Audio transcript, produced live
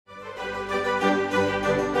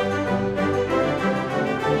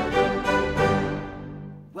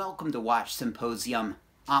welcome to Watch Symposium.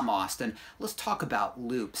 I'm Austin. Let's talk about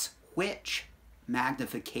loupes. Which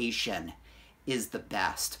magnification is the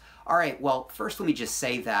best? All right, well, first let me just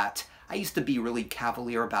say that I used to be really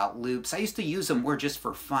cavalier about loupes. I used to use them more just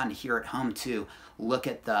for fun here at home to look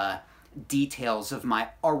at the details of my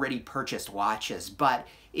already purchased watches. But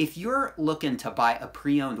if you're looking to buy a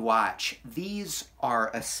pre-owned watch, these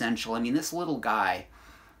are essential. I mean, this little guy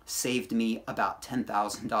saved me about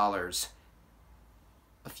 $10,000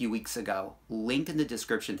 a few weeks ago. Link in the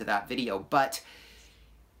description to that video. But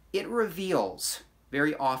it reveals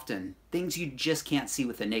very often things you just can't see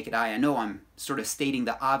with the naked eye. I know I'm sort of stating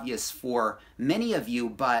the obvious for many of you,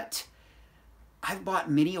 but I've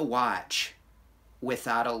bought many a watch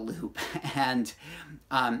without a loupe. And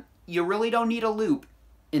you really don't need a loupe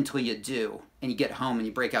until you do. And you get home and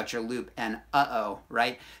you break out your loupe and uh-oh,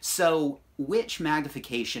 right? So which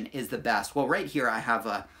magnification is the best? Well, right here I have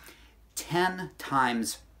a 10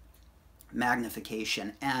 times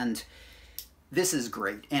magnification, and this is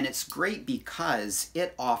great. And it's great because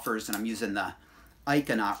it offers, and I'm using the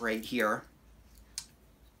Iconaut right here,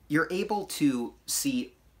 you're able to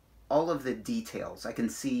see all of the details. I can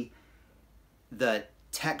see the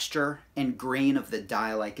texture and grain of the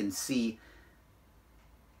dial. I can see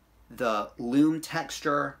the lume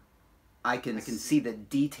texture. I can see the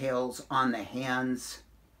details on the hands,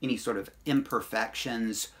 any sort of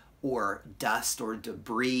imperfections or dust or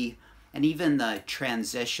debris, and even the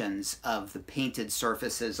transitions of the painted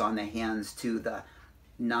surfaces on the hands to the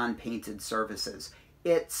non-painted surfaces.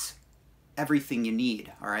 It's everything you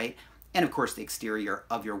need, all right? And of course the exterior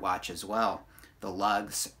of your watch as well. The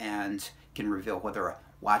lugs, and can reveal whether a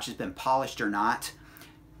watch has been polished or not.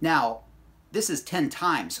 Now, this is 10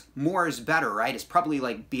 times. More is better, right? It's probably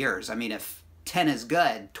like beers. I mean, if 10 is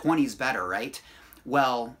good, 20 is better, right?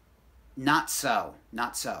 Well, not so,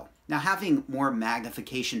 not so. Now, having more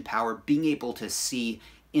magnification power, being able to see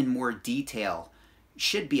in more detail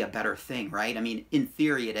should be a better thing, right? I mean, in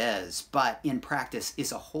theory it is, but in practice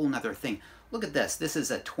is a whole nother thing. Look at this. This is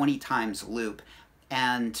a 20 times loupe,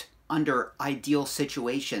 and under ideal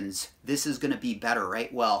situations, this is going to be better,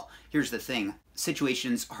 right? Well, here's the thing.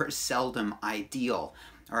 Situations are seldom ideal,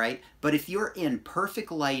 all right? But if you're in perfect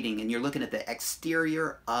lighting and you're looking at the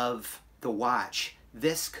exterior of the watch,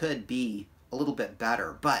 this could be a little bit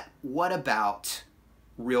better. But what about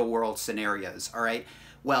real world scenarios, all right?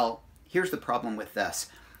 Well, here's the problem with this.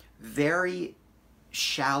 Very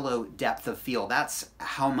shallow depth of field. That's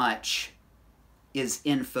how much is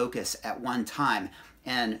in focus at one time.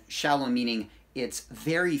 And shallow meaning it's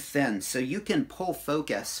very thin. So you can pull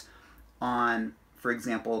focus on, for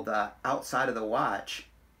example, the outside of the watch,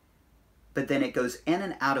 but then it goes in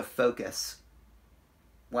and out of focus,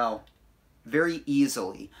 well, very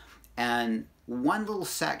easily. And one little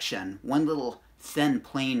section, one little thin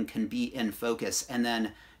plane can be in focus, and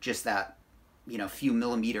then just that, you know, few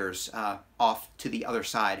millimeters off to the other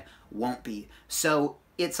side won't be. So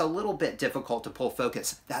it's a little bit difficult to pull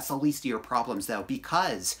focus. That's the least of your problems though,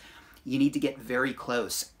 because you need to get very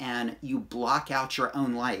close and you block out your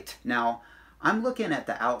own light. Now, I'm looking at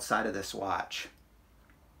the outside of this watch.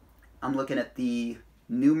 I'm looking at the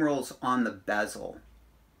numerals on the bezel,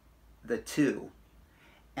 the 2,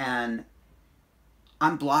 and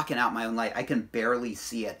I'm blocking out my own light. I can barely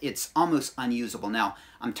see it. It's almost unusable. Now,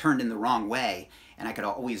 I'm turned in the wrong way, and I could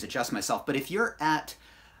always adjust myself, but if you're at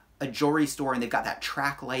a jewelry store and they've got that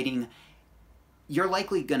track lighting, you're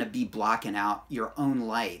likely going to be blocking out your own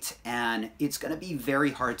light, and it's going to be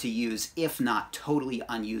very hard to use, if not totally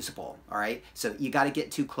unusable, all right? So you got to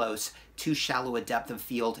get too close, too shallow a depth of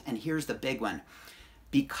field, and here's the big one.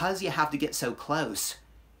 Because you have to get so close,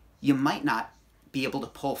 you might not be able to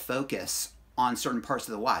pull focus on certain parts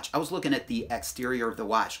of the watch. I was looking at the exterior of the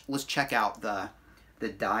watch. Let's check out the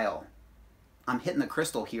dial. I'm hitting the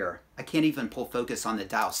crystal here. I can't even pull focus on the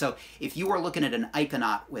dial. So if you were looking at an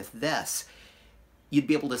Iconaut with this, you'd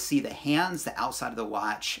be able to see the hands, the outside of the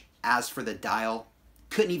watch. As for the dial,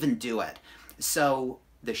 couldn't even do it. So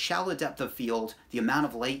the shallow depth of field, the amount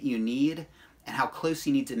of light you need, and how close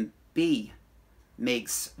you need to be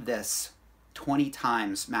makes this 20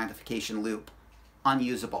 times magnification loupe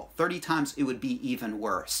unusable. 30 times it would be even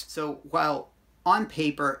worse. So while on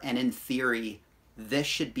paper and in theory, this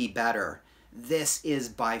should be better, this is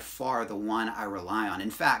by far the one I rely on.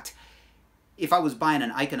 In fact, if I was buying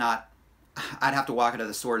an Iconaut, I'd have to walk out of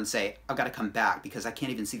the store and say, I've got to come back because I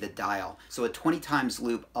can't even see the dial. So a 20 times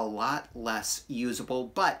loupe, a lot less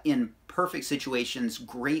usable, but in perfect situations,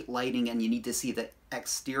 great lighting, and you need to see the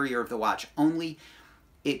exterior of the watch only,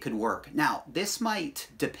 it could work. Now, this might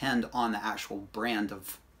depend on the actual brand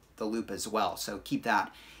of the loupe as well, so keep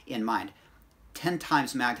that in mind. 10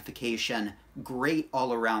 times magnification, great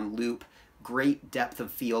all-around loupe, great depth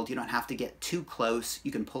of field. You don't have to get too close.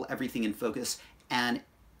 You can pull everything in focus, and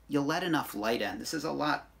you'll let enough light in. This is a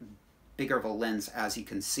lot bigger of a lens, as you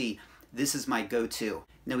can see. This is my go-to.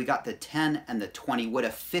 Now we got the 10 and the 20. Would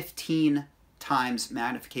a 15 times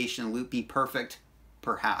magnification loupe be perfect?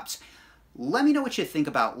 Perhaps. Let me know what you think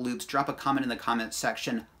about loupes. Drop a comment in the comments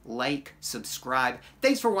section. Like, subscribe.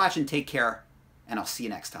 Thanks for watching. Take care, and I'll see you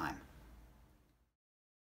next time.